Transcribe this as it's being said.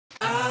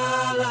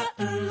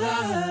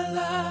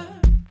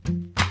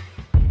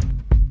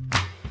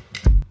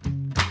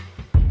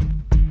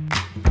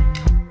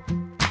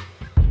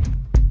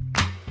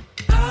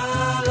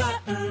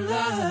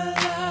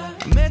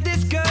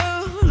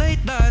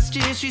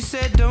she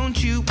said,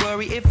 don't you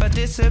worry if I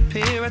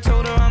disappear. I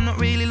told her I'm not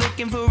really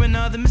looking for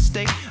another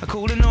mistake. I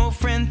called an old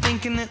friend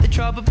thinking that the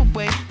trouble would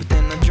wait, but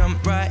then I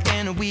jumped right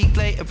in. A week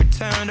later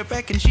returned. I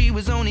reckon she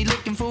was only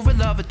looking for a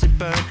lover to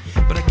burn,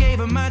 but I gave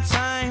her my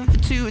time for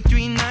 2 or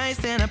 3 nights.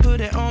 Then I put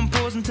it on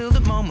pause until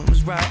the moment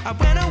was right. I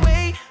went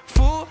away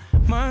 4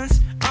 months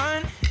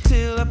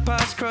until our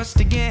paths crossed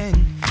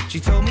again.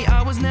 She told me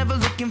I was never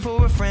looking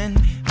for a friend.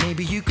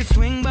 Maybe you could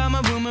swing by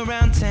my room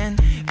around 10.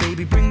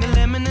 Baby, bring the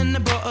lemon and a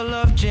bottle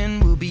of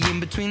gin. We'll be in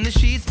between the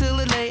sheets till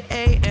the late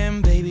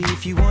AM. Baby,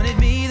 if you wanted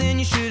me, then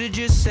you should have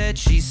just said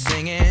she's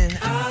singing.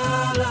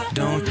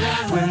 Don't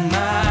win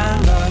my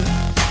love.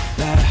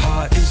 That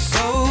heart is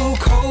so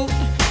cold,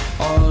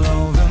 all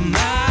over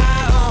my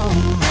own.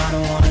 I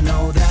don't wanna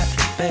know that,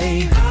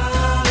 babe.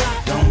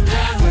 Don't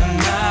win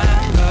my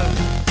love.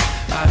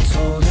 I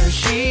told her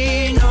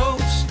she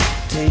knows.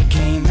 Take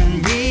aim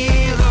and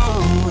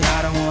reload.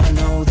 I don't wanna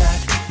know that,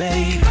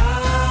 babe.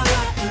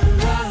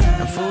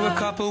 And for a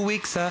couple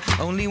weeks I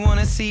only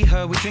wanna see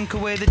her. We drink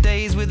away the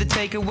days with a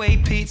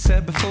takeaway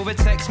pizza. Before a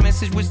text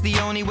message was the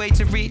only way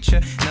to reach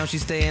her. Now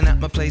she's staying at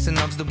my place and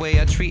loves the way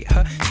I treat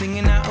her.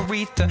 Singing out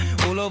Aretha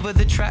all over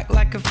the track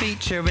like a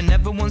feature. And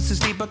never wants to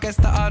sleep, I guess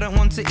that I don't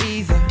want to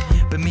either.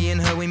 But me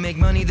and her, we make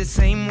money the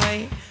same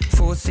way.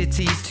 4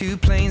 cities, 2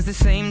 planes the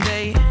same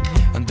day.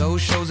 And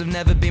those shows have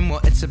never been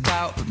what it's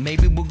about, but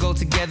maybe we'll go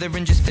together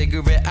and just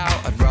figure it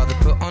out. I'd rather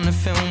put on a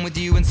film with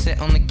you and sit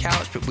on the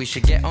couch, but we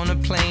should get on a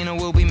plane or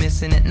we'll be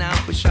missing it now.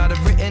 Wish I'd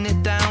have written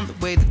it down, the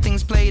way that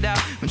things played out.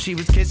 When she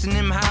was kissing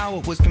him, how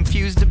I was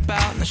confused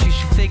about. Now she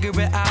should figure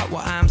it out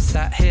while I'm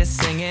sat here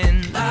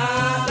singing.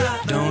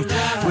 Don't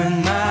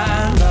win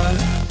my love.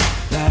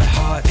 That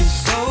heart is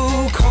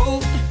so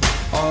cold,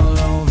 all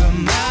over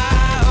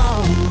my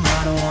own.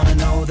 I don't wanna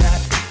know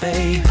that,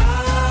 babe.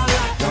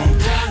 Don't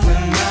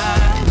win my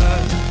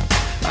love.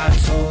 I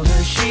told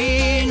her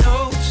she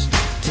knows.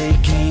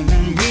 Take aim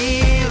and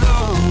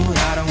reload.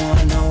 I don't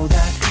wanna know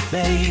that,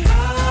 babe.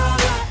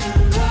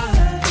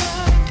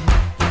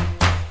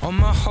 On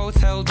my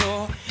hotel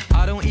door,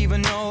 I don't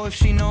even know if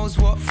she knows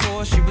what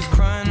for. She was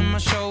crying on my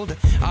shoulder.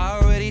 I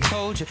already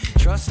told you,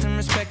 trust and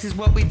respect is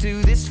what we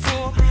do this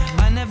for.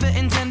 I never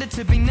intended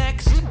to be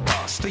next,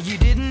 but you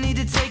didn't need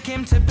to take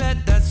him to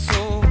bed, that's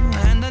all.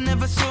 And I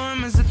never saw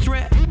him as a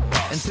threat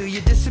until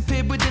you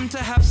disappeared with him to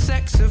have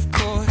sex, of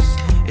course.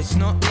 It's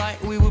not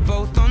like we were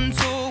both on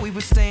tour. We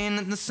were staying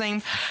at the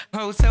same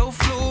hotel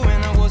floor.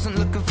 And I wasn't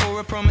looking for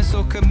a promise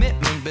or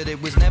commitment, but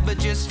it was never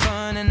just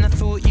fun and I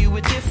thought you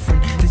were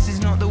different. This is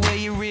not the way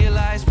you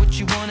realize what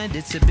you wanted.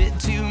 It's a bit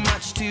too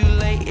much too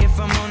late if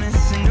I'm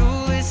honest. And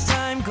all this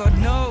time, God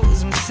knows